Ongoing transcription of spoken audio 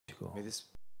May this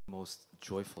be the most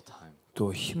joyful time.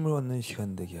 또 힘을 얻는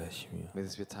시간 되게 하시며 May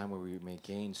this be a time where we may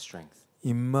gain strength.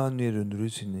 임마누엘을 누릴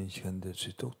수 있는 시간 될 수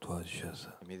있도록 도와주셔서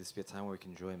And may this be a time where we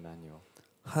can enjoy Emmanuel.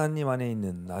 하나님 안에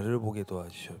있는 나를 보게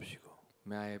도와주시옵시고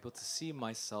May I be able to see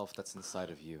myself that's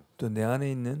inside of you. 또 내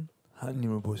안에 있는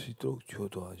하나님을 볼 수 있도록 주어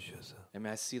도와주셔서 And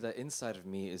may I see that inside of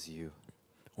me is you.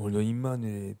 오늘도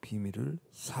임마누엘의 비밀을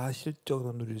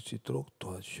사실적으로 누릴 수 있도록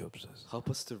도와주시옵소서.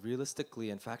 Help us to realistically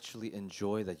and factually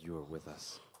enjoy that you are with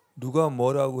us. 누가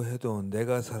뭐라고 해도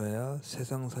내가 살아야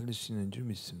세상 살릴 수 있는 줄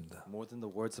믿습니다. More than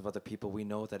the words of other people, we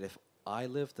know that if I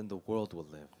live, then the world will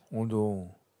live.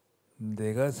 오늘도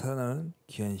내가 살아나는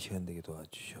귀한 시간 되게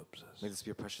도와주시옵소서. May this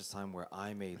be a precious time where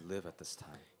I may live at this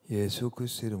time. 예수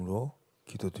그리스도 이름으로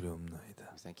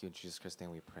기도드리옵나이다. We thank you in Jesus Christ's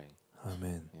name we pray.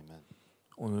 아멘. Amen.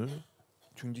 오늘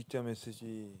중직자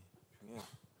메시지 중에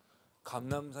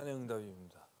감남산의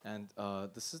응답입니다. And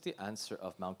this is the answer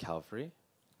of Mount Calvary.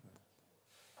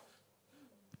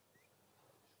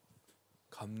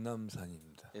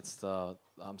 감남산입니다. It's the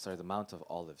Mount of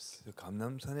Olives. 그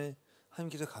감남산에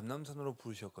하나님께서 감남산으로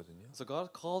부르셨거든요. So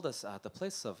God called us at the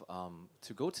place of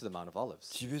to go to the Mount of Olives.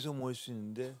 집에서 모일 수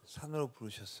있는데 산으로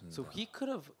부르셨습니다. So we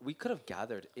could have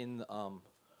gathered in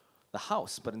the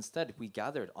house, but instead we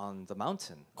gathered on the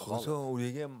mountain. of Olives. 거기서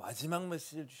우리에게 마지막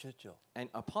메시지를 주셨죠. And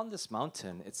upon this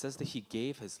mountain, it says that He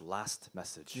gave His last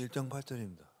message. 1장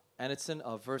 8절입니다. And it's in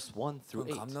verse 1 through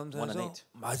 8. 1 and 감남산에서 8.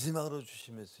 마지막으로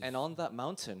주신 메시지. And on that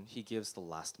mountain, He gives the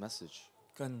last message.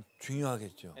 그러니까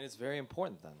중요하겠죠. And it's very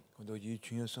important then. 그런데 이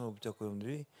중요성을 붙잡고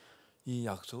여러분들이 이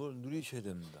약속을 누리셔야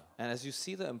됩니다. And as you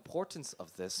see the importance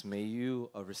of this, may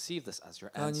you receive this as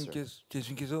your answer.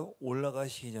 예수님께서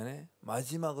올라가시기 전에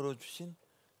마지막으로 주신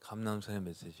감남산의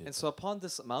메시지예요. And so upon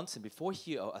this mountain, before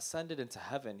He ascended into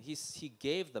heaven, He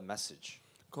gave the message.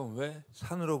 그럼 왜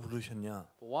산으로 부르셨냐?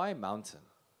 Why mountain?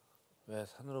 왜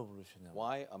산으로 부르셨냐?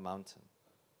 Why a mountain?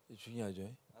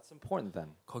 중요하죠. That's important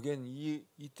then. 거기엔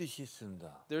이 뜻이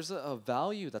있습니다. There's a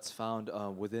value that's found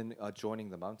within joining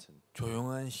the mountain.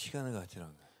 조용한 시간을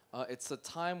가지라는 거예요. It's a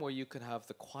time where you can have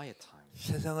the quiet time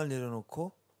세상을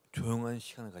내려놓고 조용한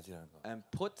시간을 가지라는 거예요. and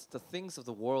put the things of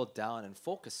the world down and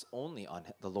focus only on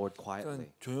the Lord quietly.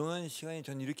 그러니까 조용한 시간이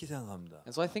전 이렇게 생각합니다.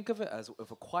 And so I think of it as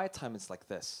if a quiet time is like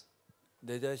this.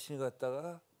 내 자신을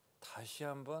갖다가 다시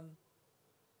한번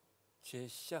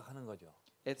재시작하는 거죠.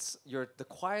 The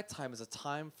quiet time is a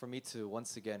time for me to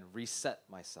once again reset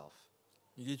myself.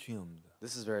 이게 중요합니다.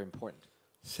 This is very important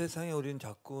세상에 우리는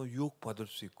자꾸 유혹받을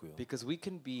수 있고요. because we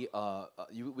can be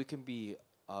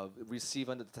receive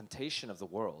under the temptation of the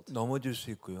world. 넘어질 수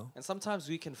있고요. And sometimes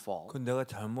we can fall. 그건 내가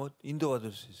잘못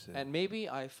인도받을 수 있어요. And maybe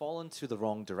I fall into the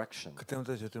wrong direction.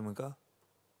 그때부터 저때니까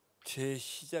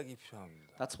재시작이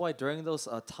필요합니다. That's why during those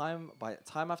time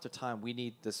after time we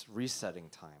need this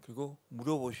resetting time. 그리고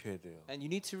물어보셔야 돼요. And you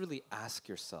need to really ask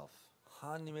yourself,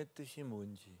 하나님의 뜻이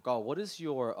뭔지. God, what is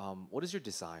your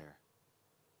desire?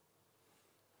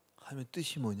 하나님의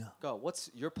뜻이 뭐냐? God, what's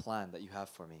your plan that you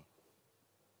have for me?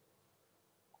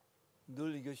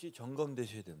 늘 이것이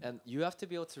점검되셔야 됩니다. And you have to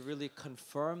be able to really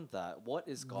confirm that what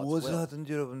is God's 무엇을 will.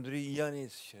 하든지 여러분들이 이 안에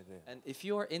있으셔야 돼요. And if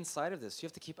you are inside of this, you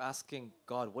have to keep asking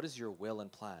God, what is your will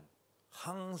and plan?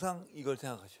 항상 이걸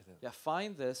생각하셔야 돼요. Yeah,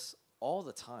 find this all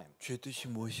the time. 주의 뜻이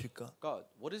무엇일까? God,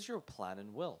 what is your plan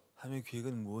and will? 하나님의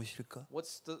계획은 무엇일까?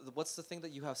 What's the thing that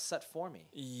you have set for me?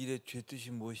 이 일의 주의 뜻이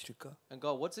무엇일까? And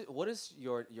God, what is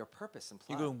your purpose and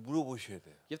이걸 plan? 물어보셔야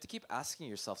돼요. You have to keep asking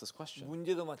yourself this question.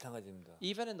 문제도 마찬가지입니다.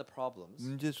 Even in the problems,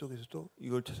 문제 속에서도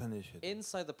이걸 찾아내셔야 돼요.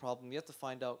 inside the problem, you have to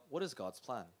find out what is God's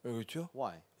plan. 왜 그렇죠?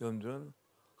 Why? 여러분들은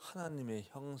하나님의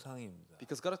형상입니다.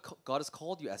 Because God has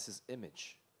called you as His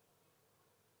image.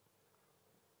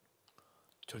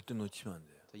 절대 놓치면 안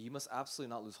돼요. So you must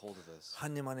absolutely not lose hold of this.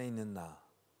 하나님 안에 있는 나,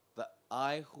 The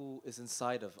I who is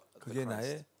inside of the 그게 Christ.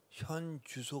 나의 현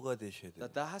주소가 되셔야 돼요.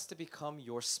 That has to become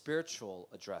your spiritual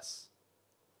address.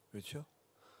 그렇죠?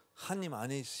 하나님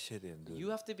안에 있으셔야 돼요. 늘. You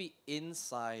have to be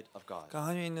inside of God. 그러니까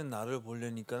하나님에 있는 나를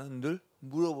보려니까는 늘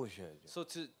물어보셔야죠. So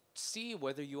to see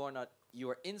whether you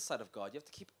are inside of God, you have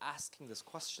to keep asking this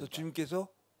question. 그래서 주님께서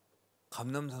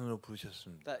감남산으로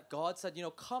부르셨습니다. That God said,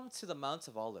 come to the Mount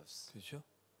of Olives. 그렇죠?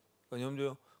 그러니까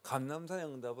여러분들 감남산의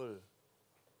응답을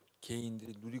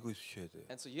개인들이 누리고 있으셔야 돼요.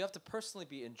 And so you have to personally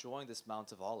be enjoying this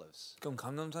Mount of Olives. 그럼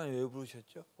감남산에 왜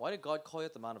부르셨죠? Why did God call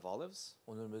it the Mount of Olives?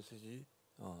 오늘 메시지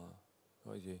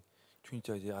이제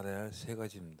중직자 이제 알아야 할 세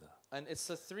가지입니다. And it's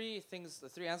the three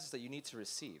answers that you need to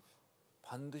receive.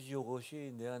 반드시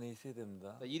이것이 내 안에 있어야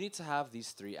됩니다. That you need to have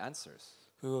these three answers.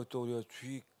 그리고 또 우리가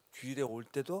주일에 올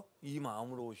때도 이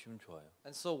마음으로 오시면 좋아요.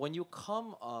 And so when you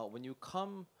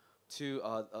come to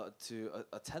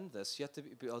attend this, you have to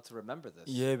be able to remember this.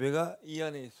 예배가 이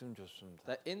안에 있으면 좋습니다.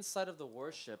 That inside of the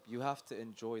worship, you have to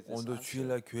enjoy this. 오늘도 answer.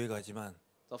 주일날 교회 가지만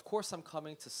Of course, I'm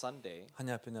coming to Sunday.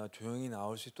 하나님 앞에 내가 조용히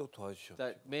나올 수 있도록 도와주시옵소서.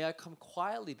 That may I come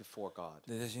quietly before God.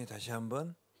 내 자신이 다시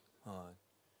한번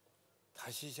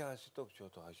다시 시작할 수 있도록 주여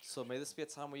도와주시옵소서. So may this be a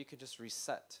time where you can just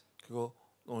reset. 그리고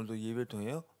오늘도 예배를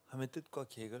통해요 하나님의 뜻과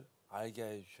계획을 알게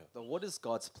해 주시옵소서. Now, what is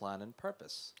God's plan and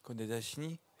purpose? 그 내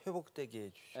자신이 회복되게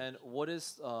해 주시옵소서. And what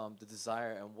is the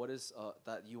desire and what is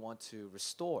that you want to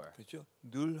restore? 그렇죠?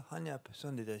 늘 하나님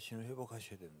앞에서 내 자신을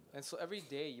회복하셔야 됩니다. And so every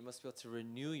day you must be able to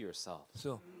renew yourself.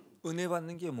 그래서 은혜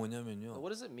받는 게 Now, 뭐냐면요. what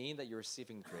does it mean that you're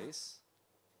receiving grace?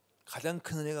 가장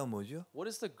큰 은혜가 뭐죠? What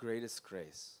is the greatest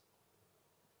grace?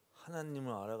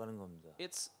 하나님을 알아가는 겁니다.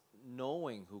 It's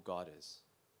knowing who God is.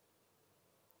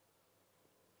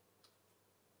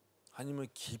 하나님을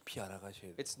깊이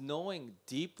알아가셔야 돼요. It's knowing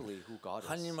deeply who God is.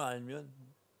 하나님을 알면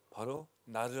바로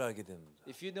나를 알게 됩니다.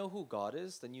 If you know who God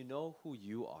is, then you know who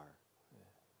you are.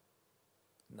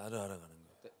 나를 알아가는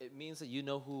거예요. It means that you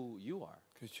know who you are.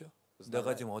 그렇죠? Isn't that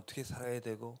내가 right? 지금 어떻게 살아야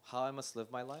되고 How I must live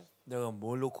my life? 내가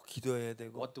뭘 놓고 기도해야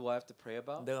되고 What do I have to pray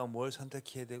about? 내가 뭘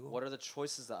선택해야 되고 What are the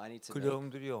choices that I need to 그 make?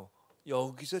 여러분들이요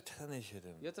여기서 찾아내셔야 You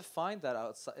됩니다. have to find that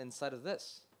outside, inside of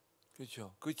this.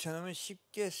 그렇죠? 그렇지 않으면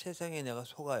쉽게 세상에 내가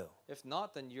속아요. If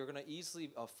not, then you're going to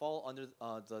easily fall under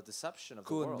the deception of the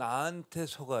그 world. 나한테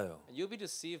속아요. And you'll be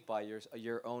deceived by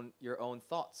your own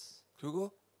thoughts.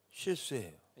 그리고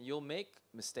실수해요. And you'll make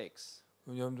mistakes.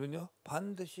 그럼 여러분들은요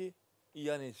반드시 이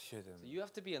안에 있으셔야 So 됩니다. you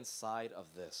have to be inside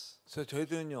of this. 그래서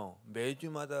저희들은요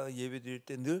매주마다 예배드릴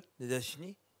때 늘 내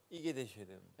자신이 이게 되셔야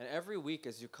됩니다. And every week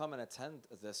as you come and attend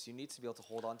this, you need to be able to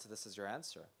hold on to this as your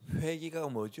answer. 회개가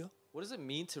뭐죠? What does it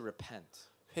mean to repent?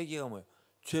 회개가 뭐예요?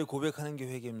 죄 고백하는 게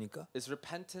회개입니까? Is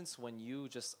repentance when you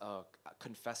just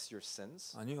confess your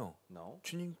sins? 아니요. No.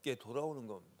 주님께 돌아오는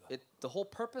겁니다. The whole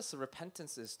purpose of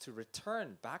repentance is to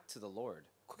return back to the Lord.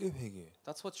 그게 회개예요.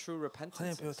 That's what true 하나님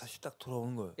repentance 앞에 is. 다시 딱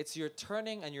돌아오는 거예요. It's you're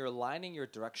turning and you're aligning your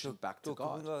direction back 또 to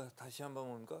God. 그분과 다시 한번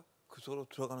뭔가 그 속으로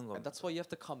들어가는 And 겁니다. that's why you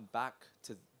have to come back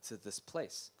to this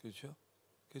place. 그렇죠?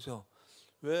 그래서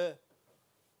왜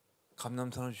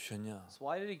감람산을 주셨냐? So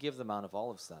why did he give the Mount of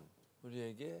Olives then?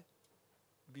 우리에게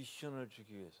미션을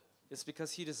주기 위해서. It's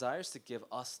because he desires to give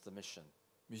us the mission.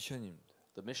 미션입니다.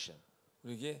 The mission.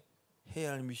 우리에게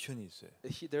해야 할 미션이 있어요.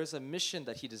 There's a mission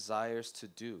that he desires to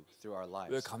do through our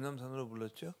왜 lives. 감람산으로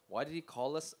불렀죠? Why did he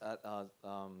call us at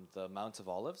the Mount of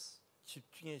Olives?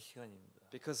 집중의 시간입니다.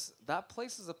 Because that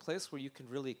place is a place where you can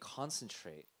really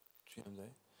concentrate.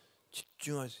 중요합니다.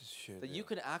 집중할 수 있으셔야 That you 돼요.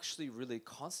 can actually really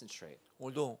concentrate.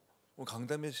 오늘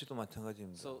강단 메시지도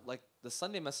마찬가지입니다. So like the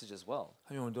Sunday message as well.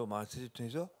 하나님 오늘도 메시지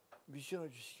통해서 미션을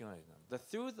주시기 바랍니다. That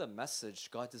through the message,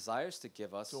 God desires to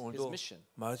give us 또 his 오늘도 mission.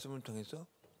 말씀을 통해서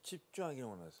집중하기를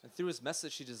원하세요. And through his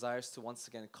message, he desires to once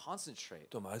again concentrate.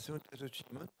 또 말씀을 통해서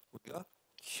주님은 우리가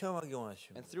체험하기 And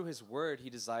원하십니다. through his word, he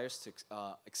desires to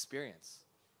experience.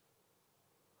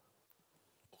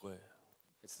 그거예요.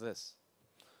 It's this.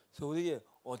 그래서 우리에게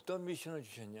어떤 미션을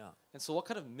주셨냐? And so what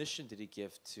kind of mission did he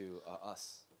give to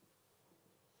us?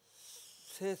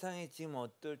 세상이 지금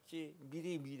어떨지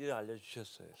미리 미래를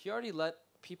알려주셨어요. He already let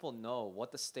people know what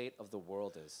the state of the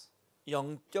world is.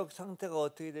 영적 상태가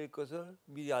어떻게 될 것을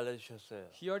미리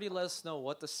알려주셨어요. He already let us know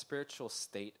what the spiritual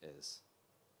state is.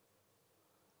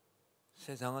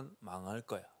 세상은 망할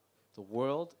거야. The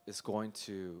world is going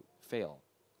to fail.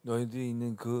 너희들이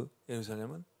있는 그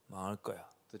예루살렘은 망할 거야.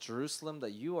 The Jerusalem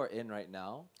that you are in right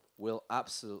now will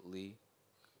absolutely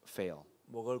fail.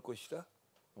 뭐가 올 것이다?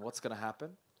 And what's going to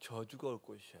happen? 저주가 올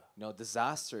것이야. No,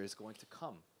 disaster is going to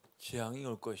come. 재앙이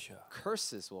올 것이야.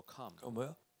 Curses will come. 그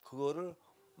뭐야? 그거를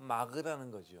막으라는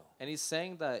거죠. And he's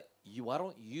saying that why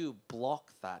don't you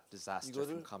block that disaster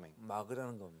from 이거를 coming?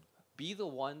 막으라는 겁니다. Be the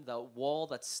one, the wall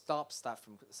that stops that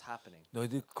from happening.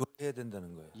 너희들이 그걸 해야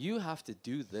된다는 거예요. You have to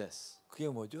do this. 그게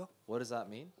뭐죠? What does that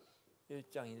mean?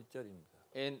 1장 1절입니다.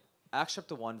 In Acts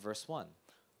chapter 1 verse 1,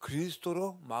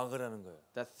 그리스도로 막으라는 거예요.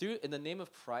 that through in the name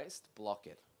of Christ block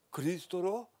it.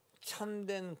 그리스도로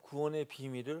참된 구원의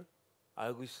비밀을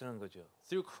알고 있으라는 거죠.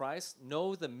 Through Christ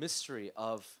know the mystery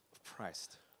of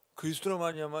Christ. 그리스도로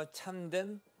말미암아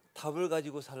참된 답을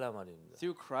가지고 살라 말입니다.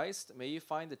 Through Christ may you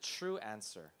find the true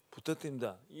answer.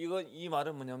 부탁드립니다. 이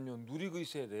말은 뭐냐면요. 누리고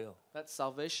있어야 돼요. That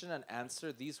salvation and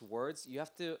answer, these words,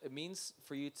 it means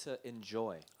for you to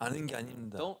enjoy. 아는 게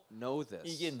아닙니다. Don't know this.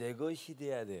 이게 내 것이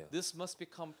돼야 돼요. This must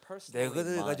become 내 personally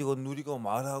것을 mine. 가지고 누리고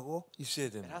말하고 있어야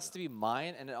It 됩니다. has to be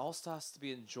mine and it also has to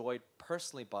be enjoyed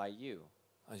personally by you.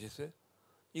 아셨어요?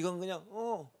 이건 그냥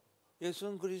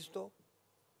예수는 그리스도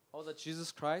Oh, that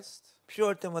Jesus Christ,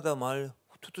 필요할 때마다 말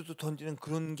툭툭툭 던지는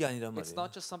그런 게 아니란 It's 말이에요.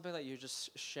 not just something that you're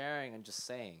just sharing and just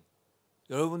saying.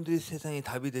 여러분들이 세상에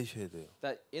답이 되셔야 돼요.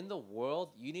 That in the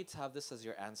world, you need to have this as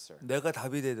your answer. 내가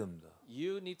답이 돼야 됩니다.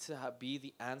 You need to be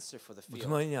the answer for the 무슨 field.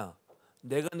 말이냐?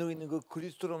 내가 누리는 그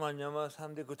그리스도로 말미암아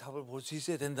사람들이 그 답을 볼 수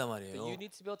있어야 된단 That 말이에요. you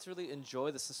need to be able to really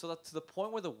enjoy this, and so that to the point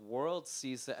where the world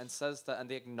sees it and says that, and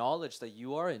they acknowledge that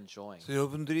you are enjoying. 그래서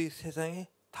여러분들이 세상에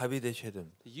답이 되셔야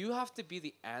됩니다. You have to be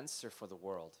the answer for the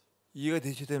world. 이해가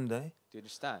되셔야 됩니다. Do you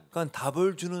understand? 그러니까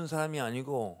답을 주는 사람이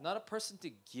아니고 Not a person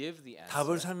to give the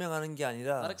답을 answer, 설명하는 게 not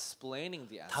아니라 explaining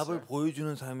the 답을 answer.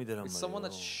 보여주는 사람이 되란 It's someone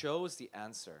that 말이에요. shows the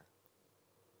answer.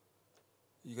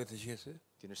 이해가 되시겠어요?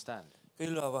 Do you understand?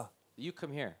 일로 와봐. You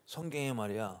come here. 성경에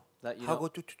말이야. That you know, 하고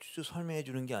쭉쭉쭉 설명해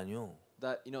주는 게 아니요.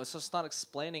 that it's just not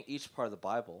explaining each part of the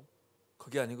Bible.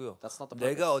 그게 아니고요. That's not the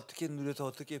내가 purpose. 어떻게 누려서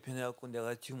어떻게 변해갖고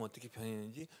내가 지금 어떻게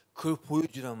변했는지 그걸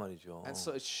보여주란 말이죠. And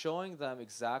so it's showing them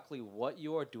exactly what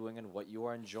you are doing and what you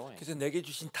are enjoying. 그래서 내게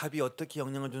주신 답이 어떻게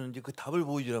영향을 주는지 그 답을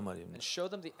보여주란 말입니다. And show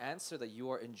them the answer that you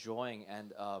are enjoying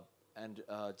and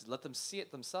let them see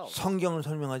it themselves. 성경을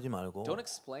설명하지 말고 Don't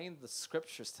explain the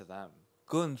scriptures to them.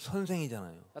 그건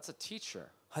선생이잖아요. That's a teacher.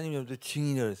 하나님 여러분들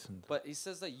증인이라 했습니다. But he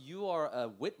says that you are a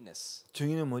witness.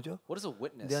 증인은 뭐죠? What is a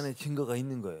witness? 내 안에 증거가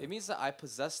있는 거예요. It means that I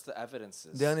possess the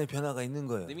evidences. 내 안에 변화가 있는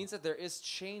거예요. It means that there is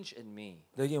change in me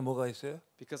내게 뭐가 있어요?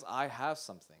 because I have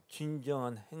something.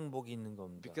 진정한 행복이 있는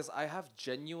겁니다. Because I have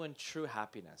genuine, true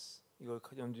happiness. 이걸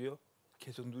염두요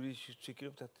계속 누리실 수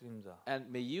있기를 부탁드립니다. And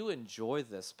may you enjoy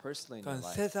this personally in your 그러니까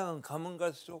life. 세상은 가면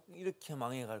갈수록 이렇게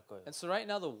망해갈 거예요. And so right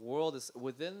now the world is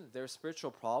within their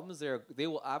spiritual problems. They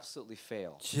will absolutely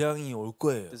fail. 지향이 올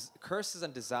거예요. Curses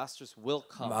and disasters will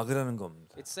come. 막으라는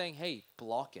겁니다. It's saying, hey,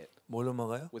 block it. 뭘로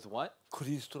막아요? With what?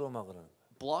 그리스도로 막으라는 거예요.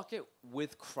 Block it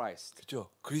with Christ.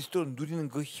 그렇죠? 그리스도를 누리는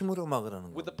그 힘으로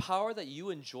막으라는 With the 거예요. power that you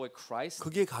enjoy Christ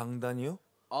그게 강단이요?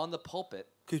 on the pulpit,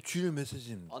 그게 주일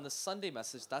메시지입니다. on the Sunday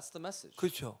message, that's the message.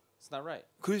 그렇죠? Isn't that right?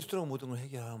 그리스도로 모든 걸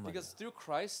해결하는 말이에요. Because through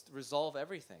Christ resolve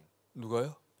everything.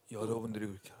 누가요? 여러분들이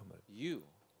그렇게 하는 말이에요. You.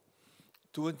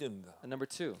 두 번째입니다. And number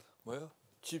two. 뭐요?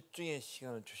 집중의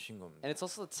시간을 주신 겁니다. And it's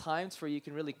also the times where you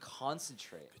can really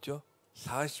concentrate. 그렇죠?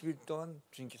 40일 동안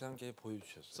주님께서 함께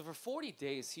보여주셨어요. So for 40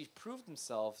 days, he proved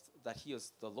himself that he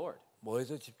is the Lord.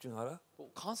 뭐에서 집중하라?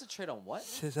 But concentrate on what?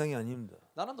 세상이 아닙니다.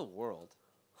 Not on the world,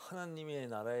 하나님의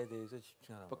나라에 대해서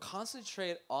집중하라. but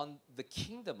concentrate on the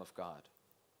kingdom of God.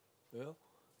 왜요?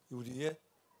 우리의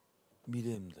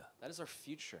미래입니다. That is our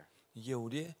future. 이게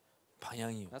우리의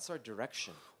방향이요. That's our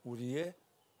direction. 우리의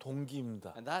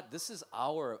동기입니다. And this is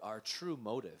our true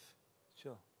motive.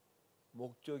 그렇죠?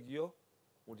 목적이요.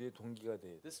 우리의 동기가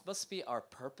돼야 돼. This must be our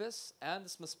purpose and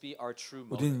this must be our true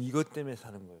우리는 motive. 이것 때문에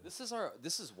사는 거예요.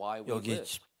 This is why we 여기에 live.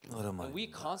 집중하란 And we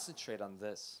말입니다. concentrate on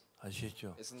this.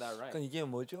 아시겠죠? Isn't that 그러니까 right? 이게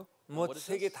뭐죠? 뭐 What is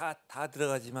세 개 this? 다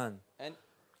들어가지만 And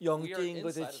영적인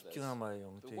것에 inside of this. 집중하란 말이에요.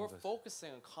 but 영적인 we're 것.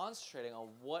 focusing and concentrating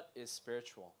on what is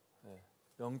spiritual. 네.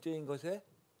 영적인 것에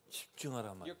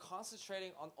집중하란 말이에요. You're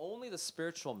concentrating on only the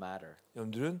spiritual matter.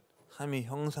 여러분들은 하나님의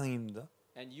형상입니다.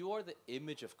 And you are the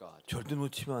image of God. 절대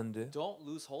놓치면 안 돼. Don't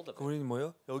lose hold of 그럼 it. 우리는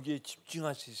뭐요? 여기에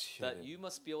집중할 수 있어야 That 돼요. you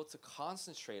must be able to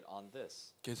concentrate on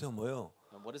this. 그래서 뭐요?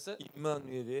 And what is it?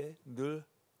 임마누엘의 늘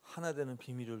하나 되는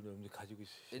비밀을 여러분들이 가지고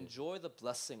있으셔야 돼요. Enjoy the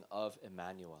blessing of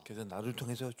Emmanuel. 그래서 나를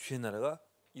통해서 주의 나라가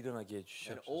일어나게 And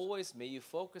해주시옵소서. always may you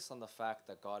focus on the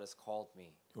fact that God has called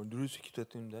me. 이걸 누릴 수 있게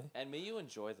기도드립니다. And may you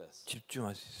enjoy this.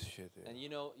 집중할 수 있으셔야 돼요. And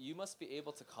you must be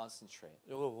able to concentrate.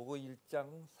 이걸 보고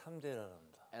 1장 3절이라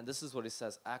합니다. And this is what it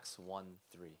says, Acts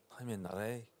 1:3. 하나님의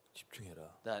나라에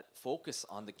집중해라. That focus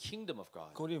on the kingdom of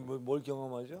God. 그럼 우리 뭘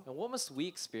경험하죠? And what must we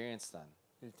experience then?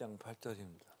 1장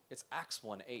 8절입니다. It's Acts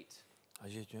 1:8.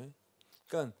 아시겠죠?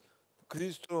 그러니까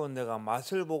그리스도로 내가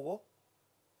맛을 보고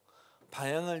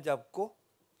방향을 잡고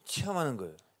체험하는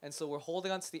거예요. And so we're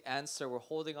holding on to the answer, we're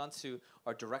holding on to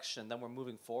our direction, then we're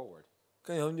moving forward.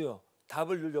 그러니까 여러분들요.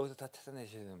 답을 늘 여기서 다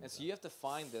찾아내셔야 됩니다. And so you have to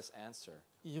find this answer.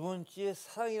 이번 주에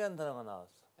사랑이라는 단어가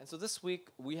나왔어. And so this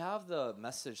week we have the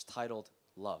message titled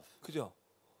Love. 그죠?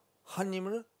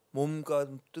 하나님을 몸과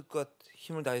뜻과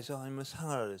힘을 다해서 하나님을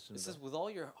사랑하라 It says 그랬습니다.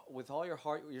 with all your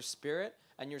heart, your spirit,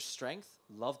 and your strength,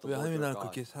 love the 왜 Lord 하나님이 your 나를 God.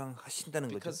 그렇게 사랑하신다는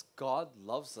거죠? Because God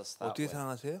loves us that 어떻게 way.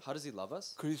 사랑하세요? How does He love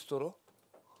us? 그리스도로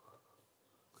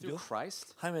Through 그죠?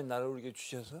 Christ. 하나님의 나를 우리에게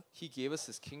주셔서 He gave us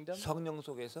His kingdom. 성령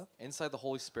속에서 Inside the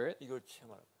Holy Spirit, 이걸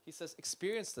체험하라. He says,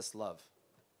 experience this love.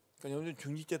 그러니까 여러분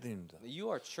중직자들입니다. You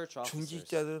are church officers.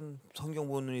 중직자들은 성경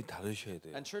보는 눈이 다르셔야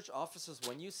돼요. And church officers,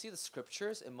 when you see the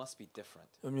scriptures, it must be different.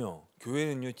 그럼요.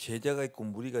 교회는요 제자가 있고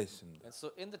무리가 있습니다. And so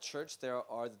in the church, there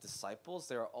are the disciples.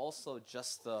 There are also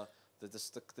just the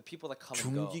people that come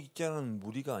and go. 중직자는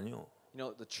무리가 아니요. You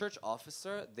know, the church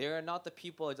officer, they are not the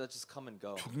people that just come and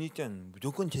go. 중직자는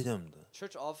무조건 제자입니다.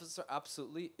 Church officer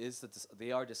absolutely is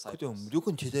they are 그죠? disciples.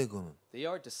 무조건 제자예요, 그거는. They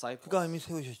are disciples. 그가 이미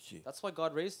세우셨지. That's why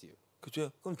God raised you. 그죠?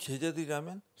 그럼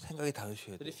제자들이라면 생각이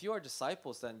다르셔야 But 돼요. if you are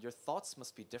disciples, then your thoughts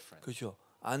must be different. 그죠?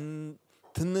 안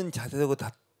듣는 자세도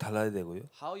다 달라야 되고요.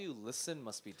 How you listen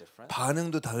must be different.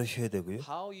 반응도 다르셔야 되고요.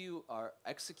 How you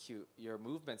execute your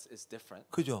movements is different.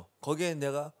 그죠? 거기에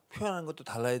내가 표현하는 것도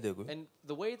달라야 되고요. And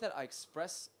the way that I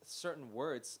express certain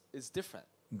words is different.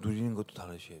 누리는 것도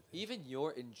다르셔야 돼요. Even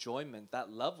your enjoyment, that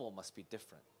level must be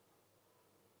different.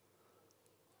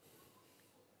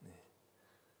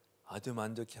 아주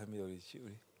만족해합니다, 우리.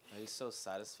 Are you so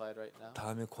satisfied right now?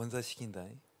 다음에 권사 시킨다.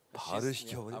 바로 I'm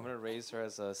시켜버려. going to raise her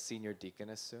as a senior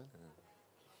deaconess soon.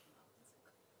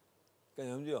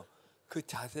 그러니까 염두요. 그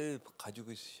자세를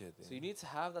가지고 있으셔야 돼요. So you need to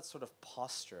have that sort of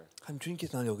posture. 한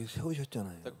주님께서 나를 여기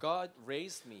세우셨잖아요. That God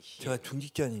raised me here. 제가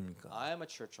중직자 아닙니까? I am a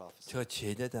church officer. 제가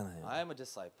제자잖아요. I am a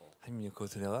disciple. 하나님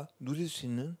그것을 내가 누릴 수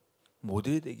있는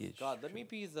모델이 되게 해주시죠. God, let me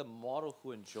be the model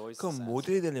who enjoys 그럼 this.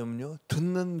 모델이 되려면요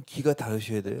듣는 귀가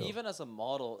다르셔야 돼요. Even as a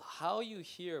model, how you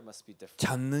hear must be different.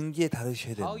 잡는 게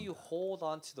다르셔야 How you 됩니다. hold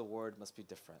on to the word must be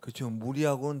different. 그렇죠.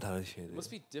 무리하고는 다르셔야 It 돼요. must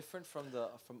be different from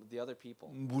the other people.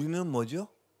 무리는 뭐죠?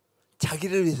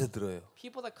 자기를 위해서 들어요.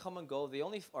 People that come and go, they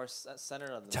only are centered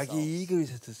on 자기 themselves. 이익을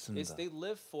위해서 It's 듣습니다. they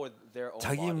live for their own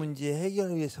자기 body. 문제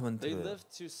해결을 위해서만 They 들어요. live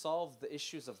to solve the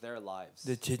issues of their lives.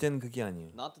 근데 제자는 그게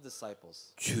아니에요. Not the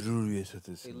disciples. 주를 위해서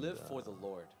They live 듣습니다. for the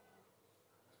Lord.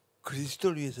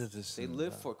 그리스도를 위해서 They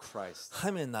live 듣습니다. for Christ.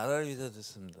 하나님의 나라를 위해서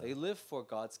듣습니다. They live for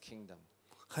God's kingdom.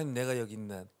 하나님 내가 여기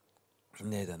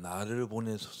있나이다 나를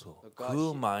보내소서. God,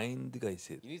 그 마인드가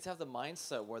있어야 돼요. You need to have the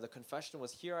mindset where the confession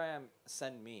was, "Here I am,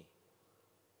 send me."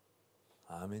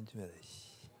 아멘 좀 해라.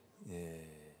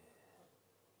 예.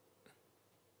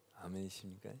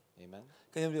 아멘이십니까? Amen.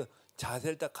 그러니까 여러분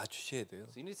자세를 딱 갖추셔야 돼요.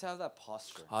 So you need to have that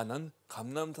posture. 아, 난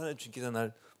감람산에 주께서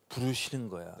날 부르시는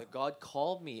거야. That God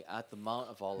called me at the Mount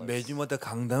of Olives. 매주마다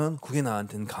강단은 그게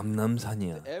나한테는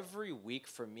감람산이야. Every week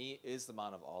for me is the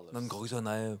Mount of Olives. 난 거기서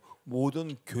나의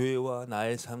모든 교회와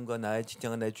나의 삶과 나의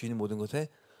직장과 나의 주인 모든 것에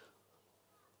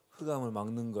흑암을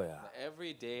막는 거야.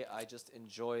 Every day I just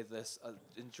enjoy this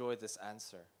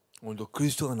answer. 오늘도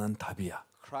그리스도가 난 답이야.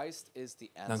 Christ is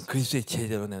the 난 answer. 그리스도의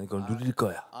제자로 내가 이걸 누릴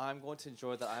거야. I'm going to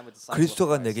enjoy that I'm a disciple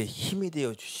그리스도가 of 내게 Christ. 힘이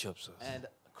되어 주시옵소서. And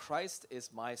Christ is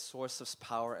my source of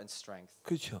power and strength.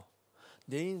 그렇죠.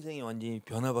 내 인생이 완전히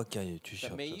변화받게 하여 That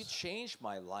may you 주시옵소서. change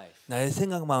my life. 나의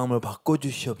생각 마음을 바꿔 May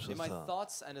my 주시옵소서.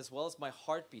 thoughts and as well as my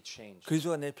heart be changed.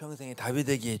 그리스도가 내 평생에 답이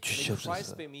되게 해 May Christ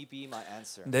주시옵소서. may me be my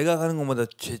answer. 내가 가는 곳마다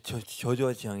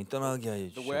저주와 재앙이 떠나게 하여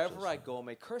That wherever I 주시옵소서. go,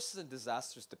 may curses and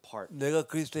disasters depart. 내가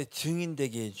그리스도의 증인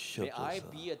되게 해 May I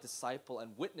주시옵소서. be a disciple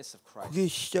and witness of Christ. 그게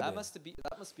시작이에요. That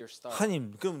must be your start.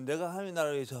 하나님, 그럼 내가 하나님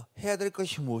나라를 위해서 해야 될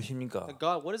것이 무엇입니까?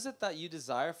 God, what is it that you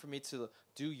desire for me to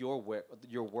do your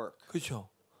work? 그렇죠.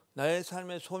 나의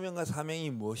삶의 소명과 사명이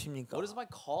무엇입니까? What is my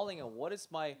calling and what is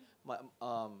my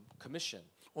commission?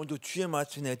 오늘도 주의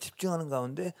말씀에 내가 집중하는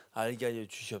가운데 알게 하여 So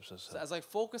주시옵소서. as I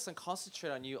focus and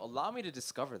concentrate on you, allow me to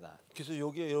discover that. 그래서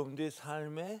여기에 여러분들의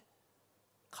삶의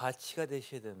가치가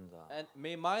되셔야 됩니다. And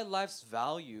may my life's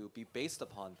value be based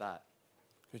upon that.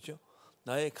 그렇죠?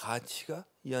 나의 가치가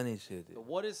이 안에 있어야 돼요.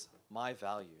 What is my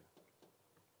value?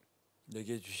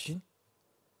 내게 주신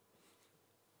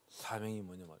사명이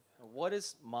뭐냐 말이에요. What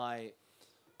is my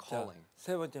자, calling?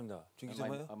 세 번째입니다. And 중기자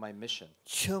뭐예요? my mission.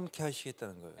 체험케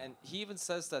하시겠다는 거예요. And he even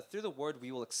says that through the word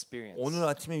we will experience. 오늘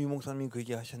아침에 유목사님이 그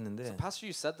얘기 하셨는데 Pastor,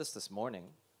 you said this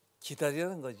morning.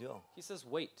 기다리라는 거죠. He says,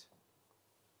 wait.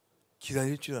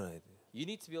 기다릴 줄 알아야 돼요. You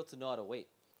need to be able to know how to wait.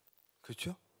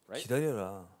 그렇죠? Right?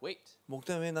 기다려라. Wait.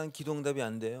 목사님 왜 난 기도응답이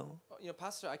안 돼요? You know,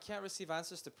 Pastor, I can't receive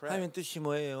answers to prayer. 하나님 뜻이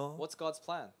뭐예요? What's God's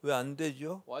plan? 왜 안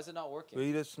되죠? Why is it not working? 왜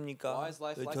이렇습니까? Why is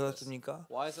life 왜 like this? 저렇습니까?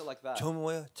 Why is it like that? 저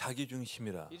뭐예요? 자기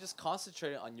중심이라. You just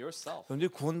concentrate on yourself. 그런데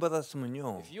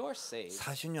구원받았으면요 If you are saved,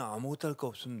 사실은요 아무것도 할 거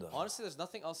없습니다. honestly, there's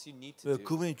nothing else you need to 왜 do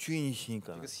그분이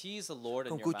주인이시니까. because He's the Lord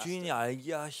그럼 and 그 your 주인이 master.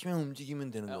 알게 하시면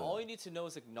움직이면 되는 And all 거예요. you need to know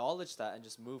is acknowledge that and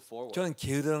just move forward. 저는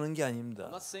게으르다는 게 I'm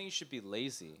아닙니다. not saying you should be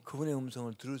lazy. 그분의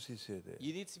음성을 들을 수 있어야 돼요.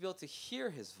 You need to be able to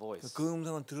hear His voice. 그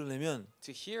음성을 들으려면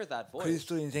To hear that voice,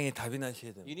 그리스도 인생의 답이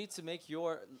나셔야 됩니다. you need to make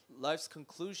your life's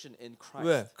conclusion in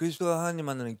왜? Christ. 그리스도가 하나님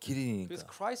만나는 Because 길이니까.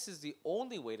 Christ is the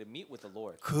only way to meet with the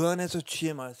Lord. 그 안에서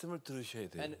주의 말씀을 들으셔야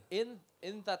돼요. And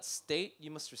in that state,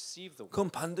 you must receive the word. 그럼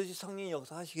반드시 성령이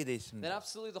역사하시게 돼 Then 있습니다.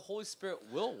 absolutely the Holy Spirit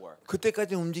will work.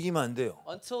 그때까지 움직이면 안 돼요.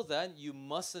 Until then, you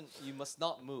must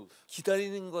not move.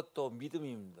 기다리는 것도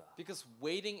믿음입니다. Because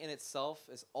waiting in itself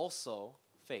is also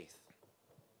faith.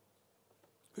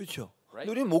 그렇죠. right?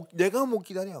 내가 못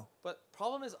기다려. But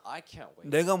problem is I can't wait.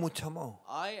 내가 못 참아.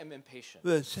 I am impatient.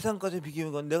 왜 세상까지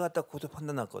비교하면 내가 딱 고쳐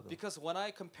판단났거든. Because when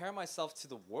I compare myself to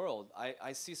the world, I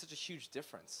see such a huge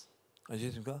difference.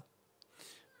 아시겠습니까?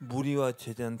 무리와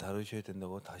제자는 다르셔야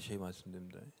된다고 다시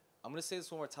말씀드립니다. I'm going to say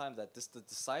this one more time that the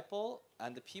disciple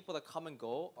and the people that come and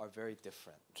go are very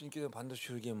different. 주님께서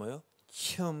반드시 우리에게 뭐요?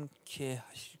 체험케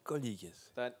하실 걸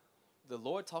얘기했어요. That the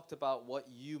Lord talked about what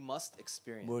you must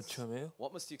experience. 뭘 체험해요? What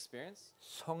must you experience?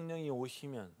 성령이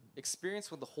오시면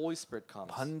Experience when the Holy Spirit comes.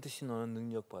 반드시 너는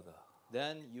능력 받아.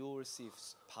 Then you will receive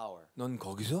power. 넌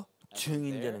거기서 And from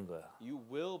증인 there, 되는 거야. you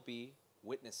will be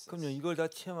witnesses. 그럼요, 이걸 다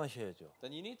체험하셔야죠.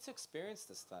 Then you need to experience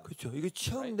this then. 그렇죠. 이게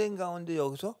체험된 가운데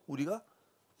여기서 우리가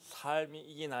삶이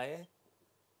이게 나의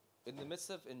In the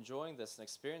midst of enjoying this and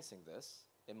experiencing this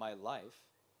in my life,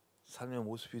 삶의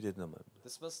모습이 된단 말입니다.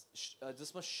 this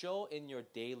must show in your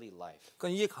daily life. 그러니까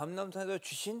이게 감람산에서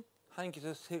주신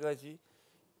하나님께서 세 가지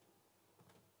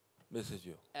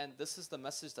메시지요. And this is the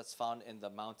message that's found in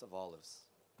the Mount of Olives.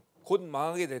 곧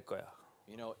망하게 될 거야.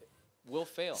 You know, will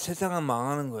fail. 세상은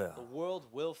망하는 거야. The world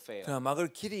will fail. 그러나 막을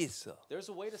길이 있어. There's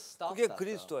a way to stop 그게 that.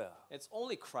 그리스도야. Though. It's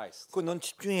only Christ. 그건 넌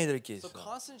집중해야 될 게 So 있어.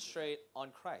 concentrate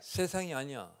on Christ, 세상이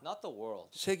아니야. not the world,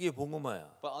 세계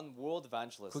복음화야. but on world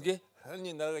evangelism. 그게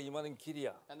하나님 나라가 임하는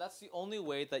길이야. And that's the only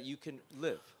way that you can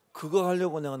live. 그거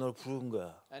하려고 내가 널 부른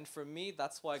거야. And for me,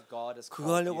 that's why God has 그거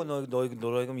called 하려고 you.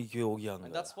 너희가 이 교회 오게 한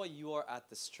And 거야. that's why you are at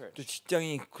this 또 church.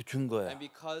 직장이 준 거야. And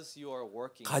because you are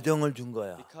working, 가정을 준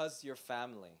거야. because your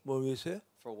family. 뭘 위해서요?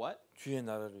 For what? 주의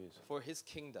나라를 위해서. For His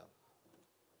kingdom.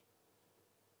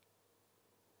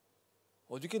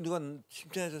 어저께 누가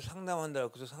심전에서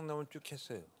상담한다고 그래서 상담을 쭉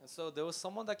했어요. And so there was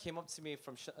someone that came up to me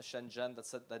from Shenzhen that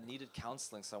said that needed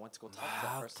counseling. So I went to go talk to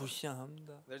that 막 person.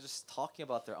 불쌍합니다. They're just talking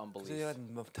about their 그래서 unbelief. 제가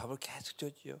막 답을 계속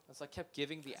줬지요. And so I kept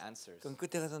giving the answers. 그럼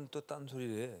끝에 가서는 또 딴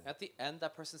소리를 해. At the end,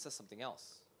 that person says something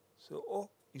else. 그래서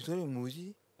이 소리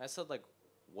뭐지? And I said, like,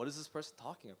 what is this person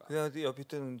talking about? 그래서 옆에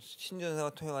있던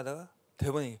신전사가 통역하다가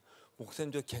대본이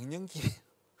목사님 저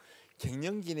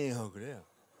갱년기네요 그래요.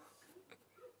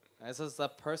 And it says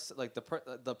that person, like the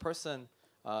person,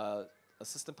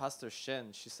 assistant pastor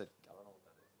Shin, she said, I don't know what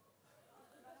that is.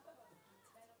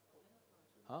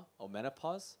 Huh? Oh,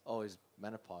 menopause? Oh, it's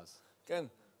menopause.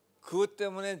 그러니까 그것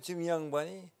때문에 지금 이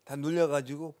양반이 다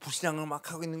눌려가지고 불신앙을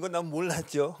막 하고 있는 건 난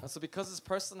몰랐죠. And so because this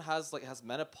person has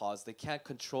menopause, they can't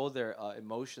control their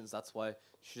emotions. That's why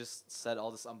she just said all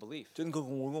this unbelief. 저는 그거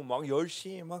모르고 막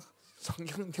열심히 막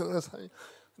성경적으로 살.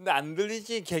 근데 안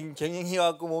들리지 갱행해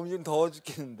갖고 몸이 좀 더워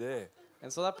죽겠는데. And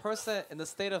so that person in the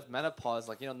state of menopause,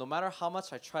 like, no matter how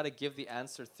much I try to give the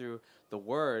answer through the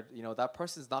word, that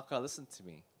person's not gonna listen to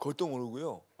me. 그것도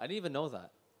모르고요. I didn't even know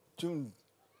that. 지금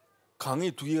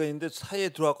강의 2개가 있는데 사이에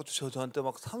들어와서 저한테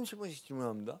막 30분씩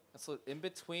질문합니다. And so in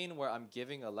between where I'm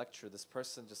giving a lecture, this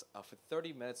person just for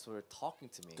 30 minutes were talking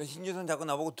to me. 그러니까 신주선 자꾸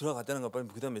나보고 들어갔다는 거 빨리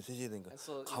그다음 메시지 해야 되니까. And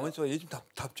so, 가만히 있어. 얘 좀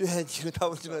답 줘야지. 이거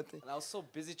답을 주면 돼. And I was so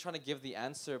busy trying to give the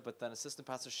answer, but then Assistant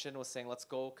Pastor Shin was saying, "Let's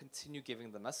go continue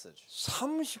giving the message."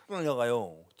 30분을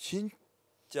가요.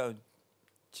 진짜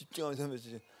집중하면서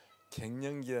메시지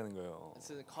갱년기라는 거예요. And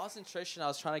so in concentration, I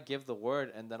was trying to give the word,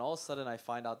 and then all of a sudden I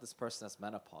find out this person has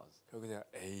menopause. 그래서 내가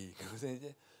그래서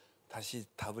이제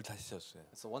답을 다시 줬어요.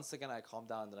 And so once again, I calmed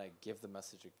down and I gave the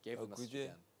message 그제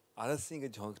again. 알았으니까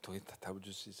더 답을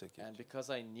줄 수 있었겠죠. And because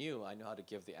I knew how to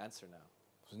give the answer now.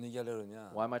 무슨 얘기하려고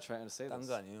그러냐? Why am I trying to say 딴 this?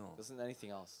 거 아니에요. This isn't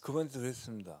anything else. 그번에도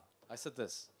그랬습니다. I said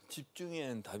this.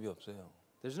 집중에는 답이 없어요.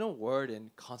 There's no word in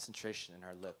concentration in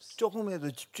our lips. 조금이라도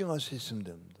집중할 수 있으면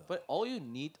됩니다. But all you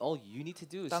need to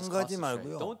do is 딴 just 거 하지 concentrate.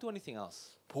 말고요. Don't do anything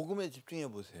else. 복음에 집중해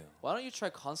보세요. Why don't you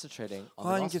try concentrating on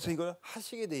the 하나님께서 gospel? 이걸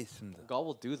하시게 돼 있습니다. God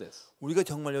will do this. 우리가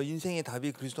정말요 인생의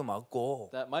답이 그리스도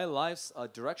맞고 That my life's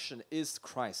direction is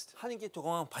Christ. 하나님께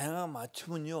조금만 방향을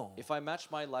맞추면요 If I match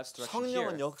my life's direction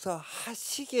성령은 here,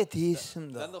 역사하시게 돼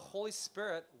있습니다. then the Holy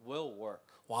Spirit will work.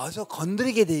 와서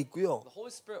건드리게 돼 있고요. The Holy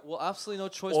Spirit will absolutely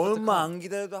no choice but to 얼마 come. 안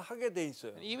기다려도 하게 돼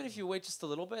있어요. And even if you wait just a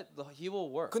little bit, He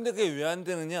will work. 근데 그게 왜 안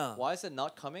되느냐? Why is it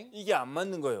not coming? 이게 안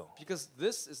맞는 거예요. Because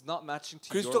this is not matching to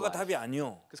your 그리스도가 life. 답이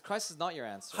아니요. Because Christ is not your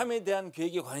answer. 함에 대한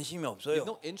계획에 관심이 You 없어요. have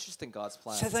no interest in God's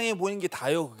plan. 세상에 보이는 게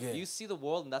다요 그게. You see the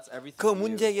world and that's everything. 그 to you.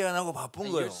 문제 해결 안 하고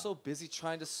바쁜 And 거예요. you're so busy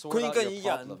trying to sort 그러니까 out your 이게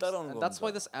안 problems. 따라오는 And that's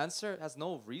why 겁니다. this answer has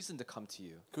no reason to come to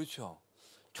you. 그렇죠.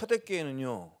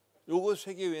 초대교회는요. 요거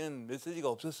세 개 외에는 메시지가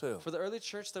없었어요. For the early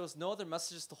church, there was no other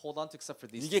messages to hold on to except for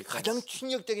these 이게 three 가장 things.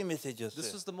 충격적인 This 메시지였어요.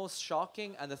 was the most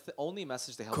shocking and the only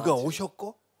message they held 그가 on to.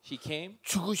 오셨고 He came,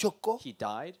 죽으셨고 He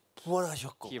died,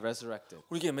 부활하셨고 He resurrected.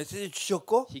 우리에게 메시지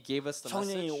주셨고 He gave us the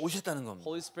성령이 message. 오셨다는 겁니다.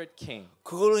 Holy Spirit came.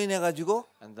 그걸로 인해 가지고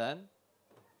And then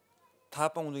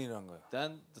다합방 운동이라는 거예요.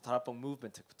 then the Tarapong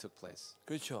movement took place,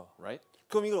 그렇죠. right?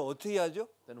 그럼 이걸 어떻게 하죠?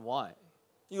 Then why?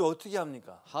 이거 어떻게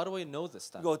합니까? How do I know this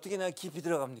then? 이거 어떻게 내가 깊이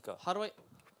들어갑니까? How do I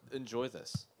enjoy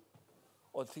this?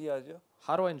 어떻게 하죠?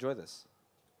 How do I enjoy this?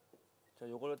 자,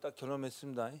 요걸로 딱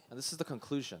결론했습니다. And this is the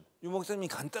conclusion. 유 목사님이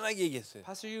간단하게 얘기했어요.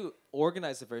 Pastor, you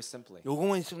organize it very simply.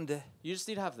 요거만 있으면 돼. You just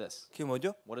need to have this. 그게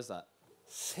뭐죠? What is that?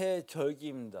 새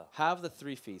절기입니다. Have the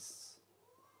 3 feasts.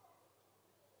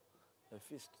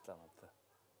 피스트 담았다.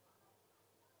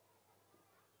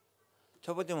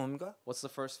 첫 번째 뭡니까? What's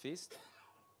the first feast?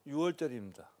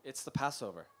 6월절입니다. It's the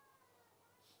Passover.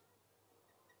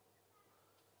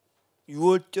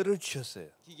 6월절을 주셨어요.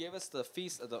 He gave us the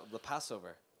feast of the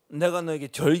Passover. 내가 너에게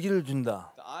절기를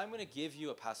준다. I'm going to give you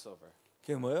a Passover.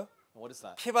 그게 뭐예요? What is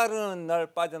that? 피 바르는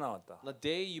날 빠져나왔다. The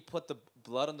day you put the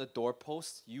blood on the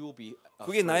doorpost, you will be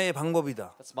그게 free. 나의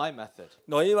방법이다. That's my method.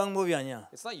 너의 방법이 아니야.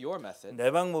 It's not your method.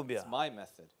 내 방법이야. It's my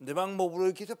method. 내 방법으로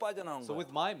이렇게 해서 빠져나온 So 거야.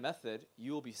 with my method,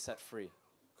 you will be set free.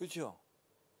 그렇죠?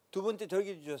 두 번째 절기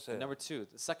And 주셨어요. number 2,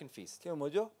 the second feast. 그게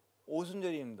뭐죠?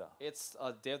 오순절입니다. It's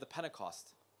a day of the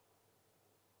Pentecost.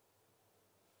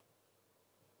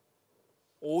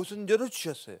 오순절을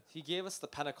주셨어요. He gave us the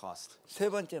Pentecost. 세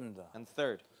번째입니다. And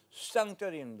third,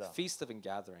 수상절입니다. Feast of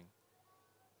Ingathering.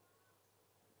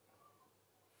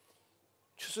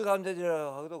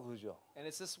 추수감사절이라고 하기도 그러죠. And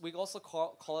it's this, we also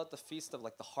call it the Feast of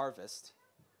like the Harvest.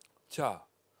 자,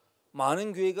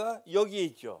 많은 교회가 여기에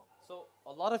있죠. So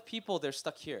a lot of people, they're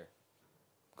stuck here,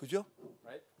 그죠?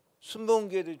 right? 순복음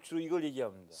교회도 주로 이걸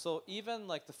얘기합니다. So even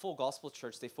like the full gospel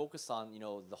church, they focus on,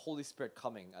 the Holy Spirit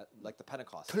coming, like the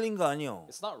Pentecost. 틀린 거 아니요.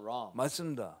 It's not wrong.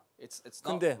 맞습니다. It's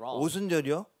not 근데 wrong.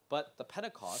 오순절이요? But the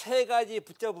Pentecost, 세 가지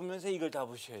붙잡으면서 이걸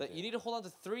잡으셔야 that you 돼요. need to hold on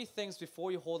to 3 things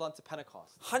before you hold on to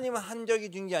Pentecost. 하나님은 한 절기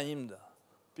준 게 아닙니다.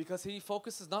 Because he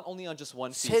focuses not only on just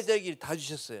one 세 feast. 절기를 다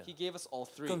주셨어요. He gave us all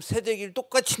 3. 그럼 세 절기를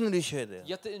똑같이 누리셔야 돼요.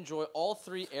 You have to enjoy all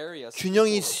 3 areas.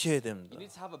 균형이 equally. 있으셔야 됩니다. You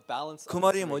need to have a balance. 그 of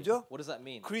말이 the 3. 뭐죠? What does that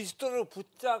mean? 그리스도를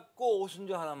붙잡고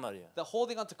오순절 하란 말이에요. That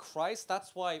holding on to Christ,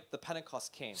 that's why the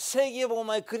Pentecost came.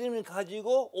 세계복음화의 그림을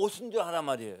가지고 오순절 하란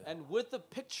말이에요. And with the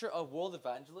picture of world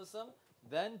evangelism,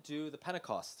 then do the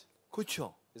Pentecost.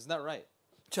 그렇죠? Isn't that right?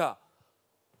 자,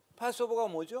 파스오버가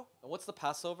뭐죠? And what's the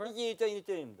Passover? 이게 1장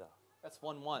 1절입니다. That's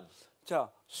 1:1.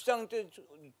 자,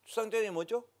 수상절이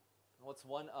뭐죠?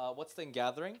 What's the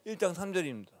ingathering? 1장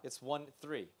 3절입니다. It's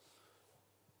 1:3.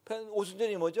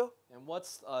 오순절이 뭐죠? And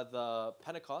what's the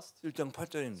Pentecost? 1장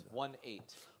 8절입니다. 1:8.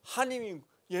 하나님이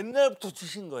옛날부터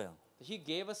주신 거예요. He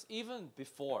gave us even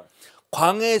before.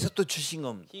 광야에서 또 주신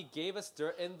겁니다. He gave us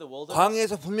in the wilderness.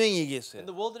 광야에서 분명히 In 얘기했어요.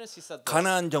 the wilderness, he said, this,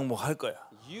 가나안 정복할 거야.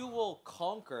 "You will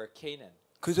conquer Canaan.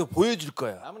 그래서 보여줄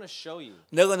거야. I'm going to show you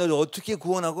내가 너를 어떻게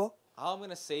구원하고 how I'm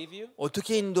going to save you,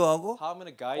 어떻게 인도하고 how I'm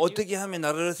going to guide you, 어떻게 하면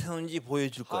나라를 세우는지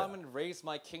보여줄 how 거야. I'm going to raise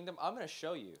my kingdom. I'm going to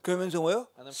show you." 그러면서 뭐요?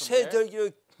 And then from 새 there-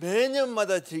 절기를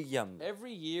매년마다 즐기게 합니다.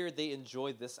 Every year they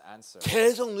enjoy this answer,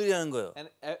 계속 누리라는 거예요.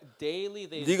 and daily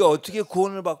they 네가 enjoy 어떻게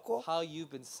구원을 받고 how you've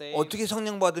been saved, 어떻게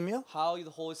성령 받으며 how the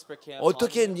Holy Spirit came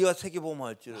어떻게 upon you, 네가 세계복음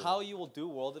할지를 how you will do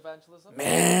world evangelism.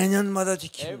 매년마다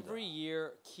지킵니다. Every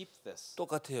year keep this.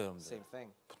 똑같아요, 여러분들. Same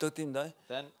thing. 부탁드립니다.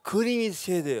 Then 그림이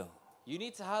있어야 돼요. you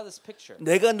need to have this picture.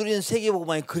 내가 누리는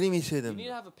세계복음의 그림이 있어야 You need to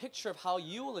됩니다. have a picture of how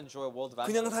you will enjoy world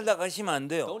그냥 evangelism. 살다 가시면 안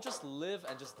돼요. Don't just live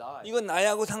and just die. 이건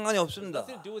나이하고 상관이 It's 없습니다.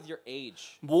 nothing to do with your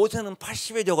age. 모세는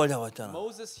 80에 저걸 잡았잖아.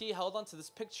 Moses, he held on to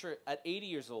this picture at 80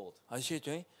 years old.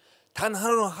 아시겠죠? 단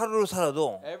하루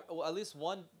살아도 At least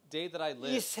one day that I 이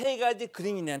live. 세 가지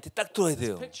그림이 내한테 딱 들어야 This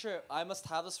돼요. picture, I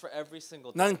must have this for every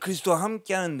single day. 난 그리스도와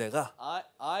함께하는 내가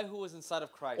I who is inside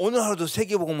of Christ, 오늘 하루도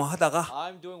세계복음을 하다가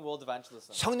I'm doing world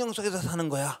evangelism. 성령 속에서 사는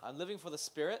거야. I'm living for the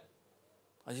Spirit.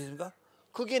 아시겠습니까?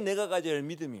 그게 내가 가져야 할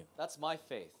믿음이요. That's my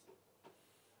faith.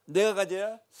 내가 가져야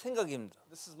할 생각입니다.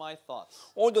 This is my thoughts.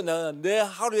 오늘도 내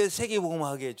하루에 세계복음을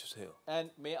하게 해주세요.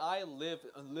 And may I live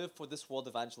for this world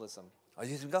evangelism.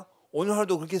 아시겠습니까? 오늘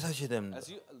하루도 그렇게 사셔야 됩니다. As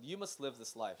you must live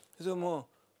this life. 그래서 뭐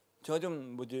제가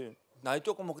좀 나이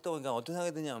조금 먹다 보니까 어떤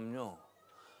생각이 드냐면요.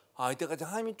 아 이때까지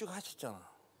하나님이 쭉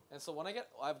하셨잖아. And so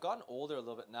I've gotten older a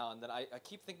little bit now, and then I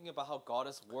keep thinking about how God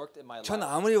has worked in my 전 life.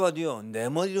 아무리 봐도요 내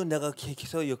머리로 내가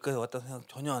계획해서 여기까지 왔다는 생각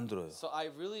전혀 안 들어요. So I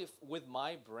really, with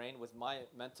my brain, with my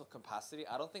mental capacity,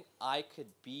 I don't think I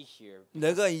could be here.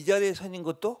 내가 이 자리에 서 있는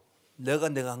것도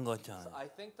내가 한 것 같지 않아요. I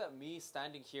think that me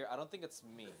standing here, I don't think it's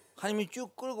me. 하나님이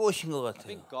쭉 끌고 오신 것 I 같아요.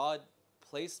 think God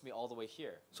placed me all the way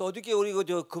here. 그래서 어저께 우리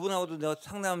그분하고도 내가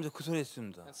상담하면서 그 소리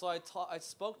했습니다. And so I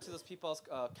spoke to those people I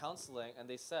was counseling, and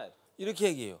they said, 이렇게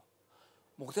얘기해요.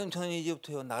 목사님 저는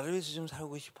이제부터요 나를 위해서 좀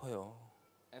살고 싶어요.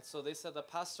 And so they said, the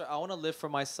pastor, I want to live for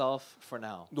myself for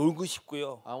now. 놀고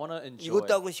싶고요. I want to enjoy.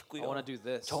 이것도 하고 I 싶고요. want to do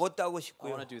this. 저것도 하고 I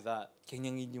싶고요. want to do that.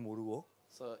 갱년기인지 모르고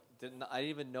So I didn't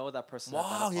even know that person had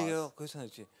막 menopause. 얘기해요. 그래서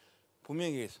이제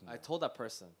분명히 I 얘기했습니다. told that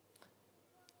person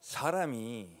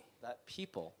사람이 that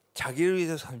people, 자기를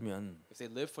위해서 살면 if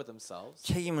they live for themselves,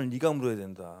 책임을 네가 물어야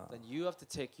된다. then you have to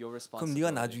take your 그럼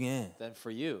네가 responsibility. 나중에 Then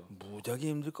for you, 무지하게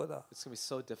힘들 거다. it's going to be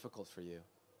so difficult for you.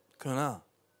 그러나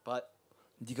But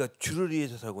네가 주를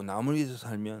위해서 살고 남을 위해서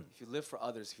살면 if you live for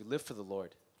others, if you live for the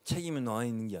Lord, 책임은 너 안에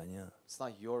있는 게 아니야. it's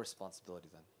not your responsibility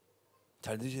then.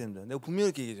 잘 들으셔야 됩니다. 내가 분명히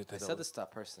이렇게 얘기해줘. I said this to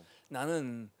that person.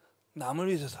 나는 남을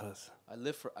위해서 살았어. I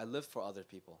live for other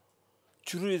people.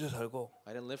 주를 위해서 살고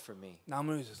I didn't live for me.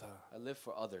 남을 위해서 살아. I live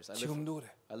for others. 지금도 그래.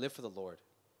 I live for the Lord.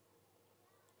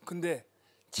 근데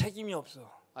책임이 없어.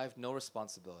 I have no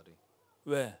responsibility.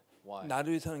 왜? Why?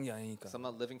 나를 위해서 사는 게 아니니까. Because I'm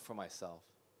not living for myself.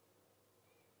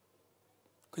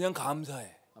 그냥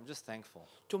감사해. I'm just thankful.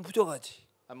 좀 부족하지.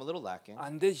 I'm a little lacking.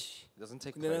 안 되지. It doesn't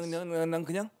take 근데 place. 난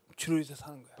그냥 주를 위해서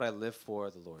사는 거야. But I live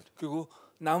for the Lord. 그리고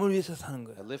남을 위해서 사는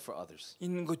거야. I live for others.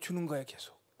 있는 거 주는 거야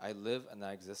계속. I live and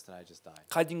I exist and I just die.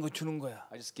 가진 거 주는 거야.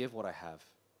 I just give what I have.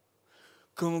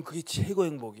 그러면 그게 최고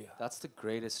행복이야. That's the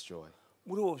greatest joy.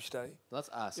 물어봅시다.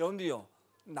 Let's ask. 여러분들요.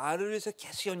 나를 위해서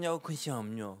계속 연약하고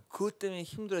근심하면요. 그것 때문에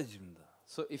힘들어집니다.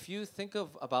 So if you think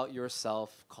about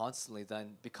yourself constantly,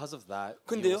 then because of that, you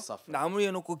근데요. will suffer. 남을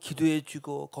위해 놓고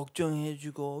기도해주고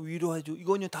걱정해주고 위로해주고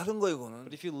이거는 다른 거예요. 이거는.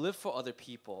 But if you live for other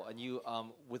people and you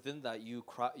within that you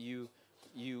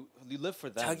live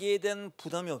for them, 자기에 대한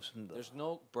부담이 없습니다. there's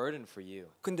no burden for you.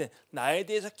 근데 나에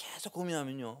대해서 계속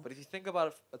고민하면요. But if you think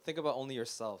about only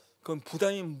yourself, 그건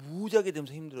부담이 무지하게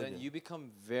되면서 then 힘들어져요. it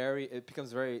becomes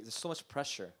very there's so much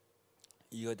pressure.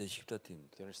 이해가 되십다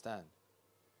드립니다. Do you understand?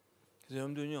 그래서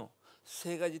여러분들은요.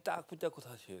 세 가지 딱 붙잡고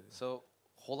사셔야 돼요. So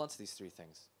hold on to these three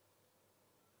things.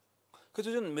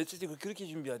 그래서 저는 메시지를 그렇게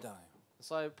준비하잖아요.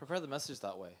 So I prepare the message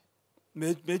that way.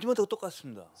 매주마다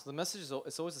똑같습니다. So the message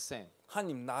it's always the same.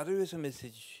 하나님 나를 위해서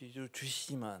메시지를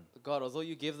주시지만 God, although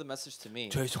you gave the message to me,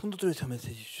 저희 성도들을 위해서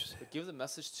메시지 주세요. but give the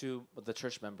message to the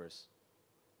church members.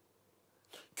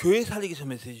 교회 살리기 위해서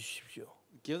메시지 주십시오.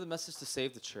 Give the message to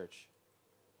save the church.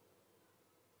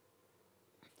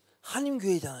 하나님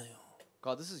교회잖아요.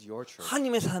 God, this is your church.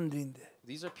 하나님의 사람들인데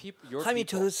These are people, your 하나님이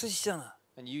people, 저를 쓰시잖아.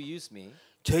 and you use me.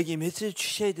 저에게 메시지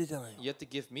주셔야 되잖아요. You have to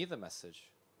give me the message.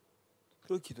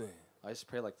 그걸 기도해. I just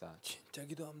pray like that. 진짜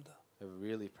기도합니다. I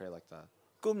really pray like that.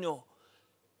 그럼요.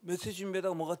 메시지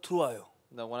준비하다가 뭐가 들어와요.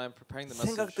 Now when I'm preparing the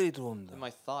message, 생각들이 들어옵니다. in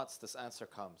my thoughts, this answer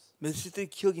comes, 메시지들이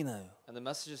기억이 나요. and the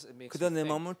messages it makes me 그다음 내 think,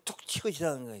 마음을 툭 치고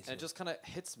지나가는 거 and 있어요. it just kind of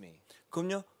hits me.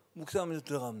 그럼요. 묵상하면서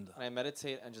들어갑니다. And I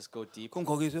meditate and just go deep. 그럼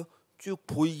거기서 쭉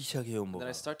보이기 시작해요. And 뭐가. then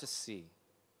I start to see.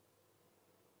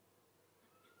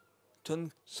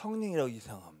 전 성령이라고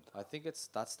이상합니다. I think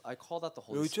I call that the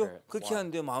Holy 그렇죠? Spirit. 그렇게 Why?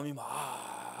 하는데 마음이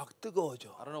막 뜨거워져.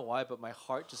 I don't know why, but my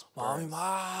heart just 마음이 burns.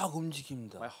 막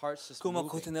움직입니다. My heart's just 그럼 막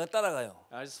거기서 moving. 내가 따라가요.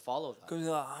 And I just follow that. 그래서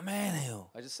내가 아멘 해요.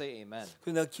 I just say amen.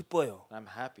 그래서 내가 기뻐요. And I'm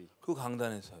happy 그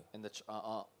강단에서요. in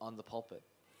on the pulpit.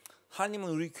 하나님은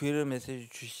우리 교회를 메시지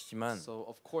주시지만 So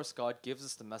of course God gives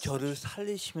us the 저를 message,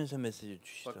 살리시면서 메시지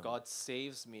but 주시죠. God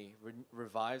saves me,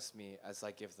 revives me as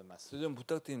I give the message. 그래서 좀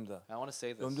부탁드립니다. I want to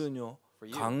say this. 여러분들은요. For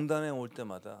you. 강단에 올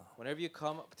때마다 Whenever you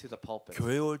come to the pulpit,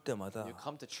 교회 올 때마다 you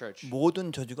come to church,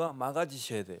 모든 저주가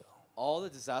막아지셔야 돼요. all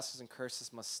the disasters and curses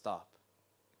must stop.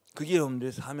 그게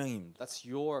여러분들의 사명입니다. That's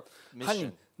your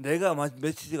하나님, mission. 내가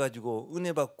메시지 가지고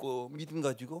은혜 받고 믿음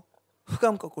가지고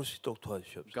흑암 꺾을 수 있도록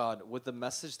도와주시옵소서. God, with the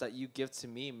message that you give to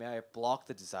me, may I block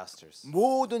the disasters.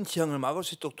 모든 지향을 막을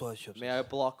수 있도록 도와주시옵소서. May I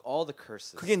block all the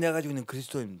curses. 그게 내가 가지고 있는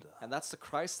그리스도입니다. And that's the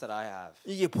Christ that I have.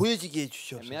 이게 보여지게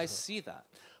And may I 해주시옵소서. see that.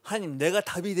 하나님, 내가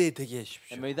답이 되게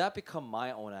해주십시오. And may that become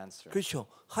my own answer. 그렇죠.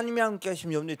 하나님이 함께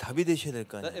하시면 여러분들이 답이 되셔야 될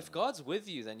거 That 아니에요. if God's with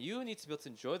you, then you need to be able to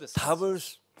enjoy this. 답을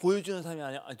보여주는 사람이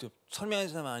설명하는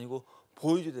사람이 아니고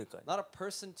보여줘야 될 거 아니에요. Not a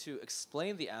person to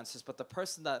explain the answers, but the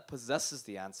person that possesses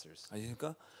the answers.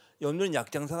 아십니까? 여러분들은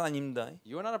약장사가 아닙니다.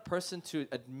 You are not a person to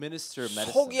administer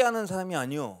medicine. 소개하는 사람이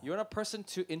아니요. You are not a person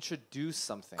to introduce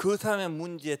something. 그 사람의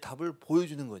문제에 답을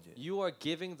보여주는 거죠. You are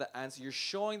giving the answer. You're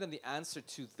showing them the answer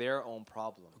to their own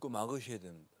problem. 그거 막으셔야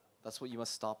됩니다. That's what you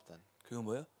must stop then. 그건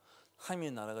뭐예요?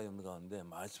 하나님의 나라가 여러분 가운데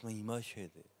말씀을 임하셔야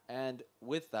돼요. And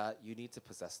with that, you need to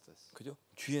possess this. 그죠?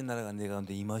 주의 나라가 내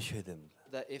가운데 임하셔야 됩니다.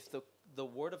 That if the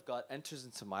word of God enters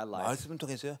into my life, 말씀을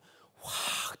통해서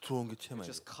확 들어온 게 it 체험해요.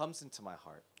 just comes into my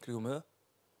heart. 그리고 뭐야?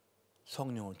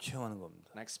 성령을 체험하는 겁니다.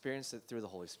 And I experience it through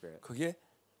the Holy Spirit. 그게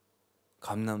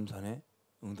감람산의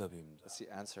응답입니다. That's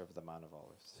the answer of the Mount of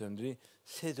Olives. 여러분들이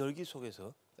세 절기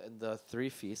속에서 In the three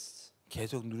feasts,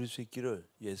 계속 누릴 수 있기를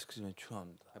예수 그리스도에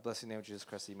축원합니다. I bless you in the name of Jesus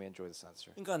Christ that you may enjoy this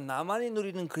answer. 그러니까 나만이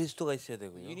누리는 그리스도가 있어야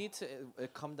되고요. You need to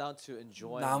come down to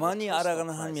enjoy 나만이 your personal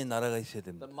알아가는 하나님의 Christ. 나라가 있어야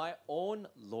됩니다. That my own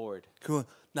Lord, 그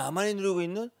나만이 누리고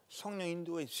있는 성령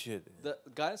인도가 있으셔야 돼요. the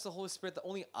guidance of the Holy Spirit that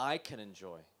only I can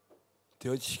enjoy.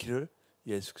 되어지시기를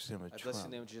예수 그리스도에 I bless you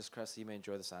in the name 축원합니다. of Jesus Christ that you may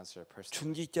enjoy this answer personally.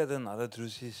 중직자들은 알아들을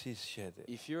수 있으셔야 돼요.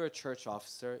 If you're a church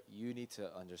officer, you need to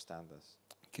understand this.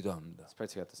 기도합니다. Let's pray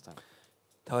together this time.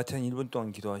 다 같이 한 1분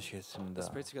동안 기도하시겠습니다.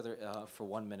 Let's pray together for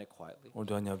 1 minute quietly.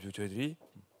 오늘도 하나님 아버지 저희들이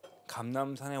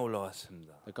감람산에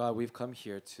올라왔습니다. But God, we've come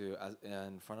here to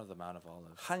in front of the Mount of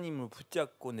Olives. 하나님을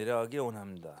붙잡고 내려가길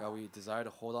원합니다. God, we desire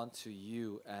to hold on to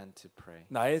you and to pray.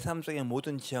 나의 삶 속의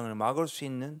모든 지향을 막을 수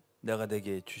있는 내가 되게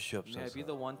May I 주시옵소서. be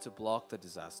the one to block the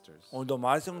disasters. 오늘도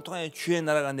말씀을 통해 주의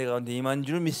나라가 내 가운데 임한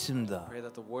줄 믿습니다. Pray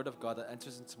that the word of God that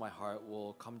enters into my heart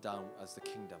will come down as the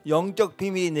kingdom. 영적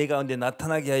비밀이 내 가운데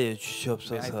나타나게 하여 May I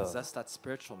주시옵소서. possess that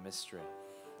spiritual mystery.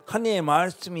 하나님의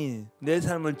말씀이 내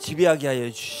삶을 지배하게 하여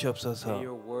May 주시옵소서.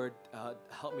 your word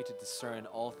help me to discern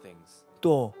all things.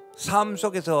 또 삶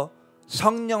속에서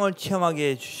성령을 체험하게 해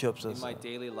In 주시옵소서. my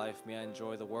daily life, may I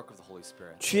enjoy the work of the Holy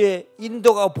Spirit. 주의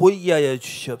인도가 보이게 하여 And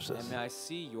주시옵소서. may I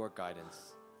see your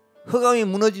guidance. 흑암이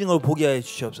무너지는 걸 보게 하여 May the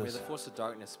주시옵소서. force of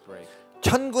darkness break.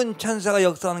 천군 천사가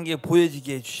역사하는 게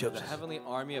보여지게 해 May the 주시옵소서. heavenly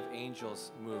army of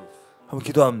angels move. 한번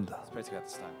기도합니다. Let's pray together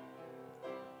this time.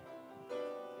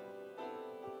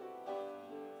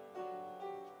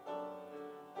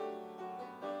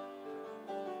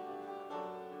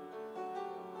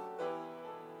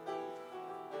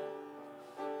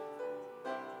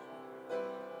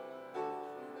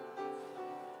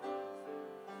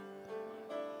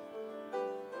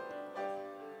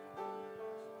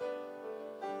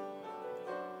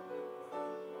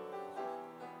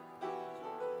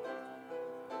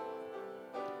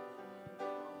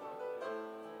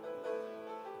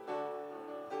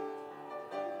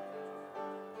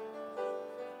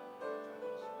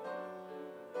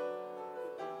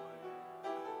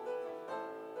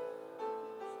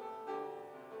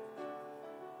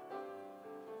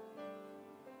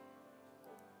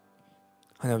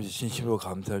 하나님 아버지 진심으로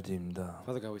감사를 드립니다.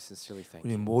 Father God, we sincerely thank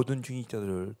우리 you. 모든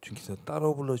중직자들을 주께서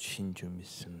따로 불러 주신 줄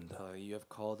믿습니다. You have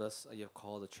called us. You have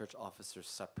called the church officers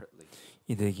separately.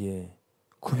 이들에게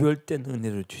구별된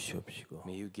은혜를 주시옵시고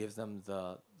May you give them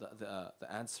the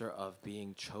answer of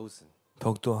being chosen.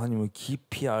 더욱더 하나님을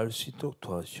깊이 알 수 있도록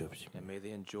도와주시옵시고 And may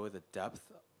they enjoy the depth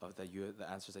of the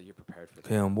answers that you prepared for them.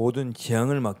 그냥 모든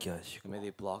재앙을 막게 하시고 And may they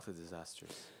block the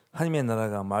disasters. 하나님의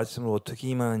나라가 말씀으로 어떻게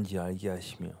임하는지 알게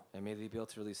하시며 And may they be able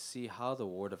to really see how the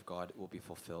word of God will be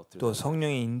fulfilled through 또 them.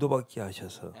 성령의 인도받게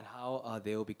하셔서 And how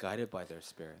they will be guided by their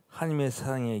spirit. 하나님의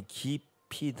사랑에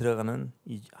깊이 들어가는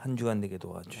이 한 주간 되게 And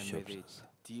may they 도와주시옵소서.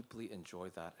 deeply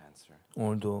enjoy that answer.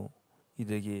 오늘도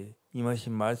이들에게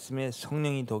임하신 말씀에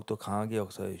성령이 더욱더 강하게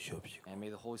역사해 주시옵시고 And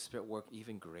may the Holy Spirit work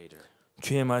even greater.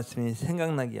 주의 말씀이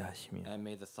생각나게 하시며 And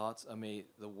may the thoughts, may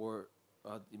the word,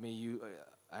 may you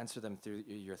answer them through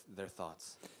their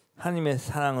thoughts. 하나님의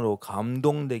사랑으로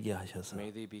감동되게 하셔서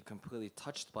May they be completely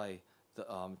touched by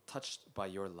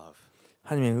your love.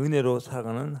 하나님의 은혜로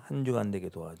살아가는 한 주간 되게 May they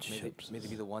도와주시옵소서.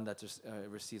 be the one that just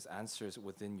receives answers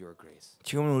within your grace.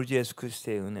 지금은 우리 주 예수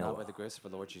그리스도의 Now 은혜와 by the grace of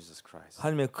our Lord Jesus Christ,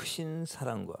 하나님의 크신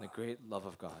사랑과 the great love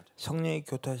of God, 성령의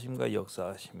교통하심과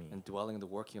역사하심이 and dwelling in the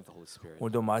working of the Holy Spirit,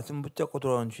 오늘도 말씀 붙잡고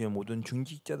돌아온 주의 모든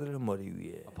중직자들을 머리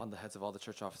위에 upon the heads of all the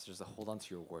church officers that hold on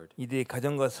to your word, 이들의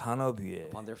가정과 산업 위에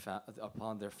upon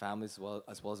their families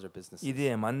as well as their businesses,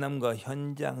 이들의 만남과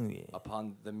현장 위에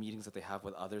upon the meetings that they have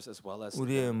with others as well as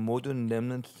우리의 the 모든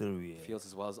렘넌트들 위에 fields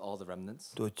as well as all the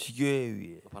remnants, 또 지교회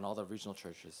위에 upon all the regional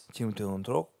churches, 지금부터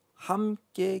영원토록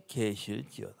함께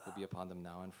계실지어다. will be upon them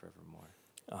now and forevermore.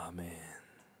 아멘.